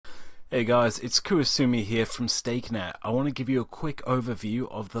Hey guys, it's Kurasumi here from Stakenet. I want to give you a quick overview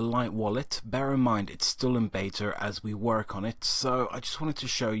of the Lite wallet. Bear in mind it's still in beta as we work on it, so I just wanted to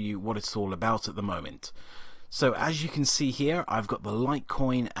show you what it's all about at the moment. So as you can see here, I've got the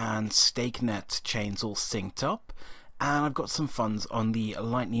Litecoin and Stakenet chains all synced up, and I've got some funds on the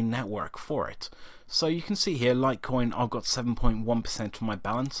Lightning network for it. So you can see here, Litecoin, I've got 7.1% of my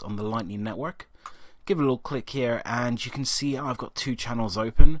balance on the Lightning network. Give it a little click here and you can see I've got two channels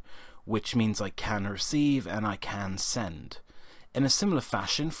open, which means I can receive and I can send. In a similar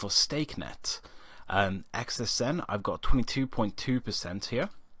fashion for Stakenet, XSN, I've got 22.2% here.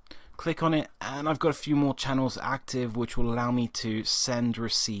 Click on it and I've got a few more channels active which will allow me to send,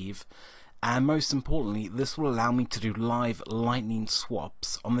 receive, and most importantly this will allow me to do live Lightning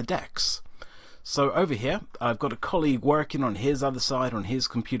swaps on the DEX. So over here I've got a colleague working on his other side on his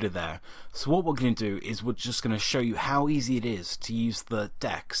computer there. So what we're going to do is we're just going to show you how easy it is to use the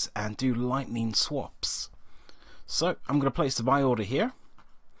DEX and do Lightning swaps. So I'm going to place a buy order here.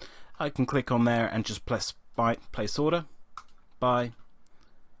 I can click on there and just place order, buy,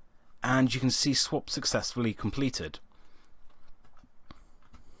 and you can see swap successfully completed.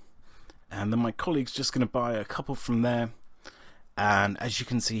 And then my colleague's just going to buy a couple from there. And as you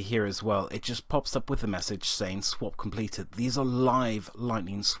can see here as well, it just pops up with a message saying swap completed. These are live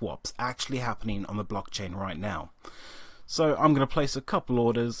Lightning swaps actually happening on the blockchain right now. So I'm going to place a couple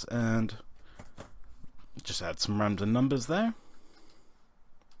orders and just add some random numbers there.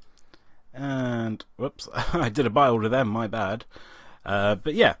 And whoops, I did a buy order there, my bad.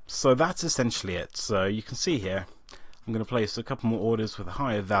 But yeah, so that's essentially it. So you can see here, I'm going to place a couple more orders with a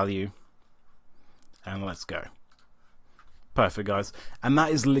higher value. And let's go. Perfect, guys, and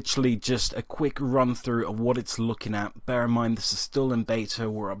that is literally just a quick run through of what it's looking at. Bear in mind this is still in beta,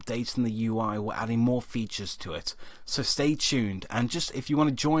 we're updating the UI, we're adding more features to it, so stay tuned. And just if you want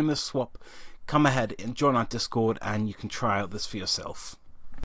to join this swap, come ahead and join our Discord and you can try out this for yourself.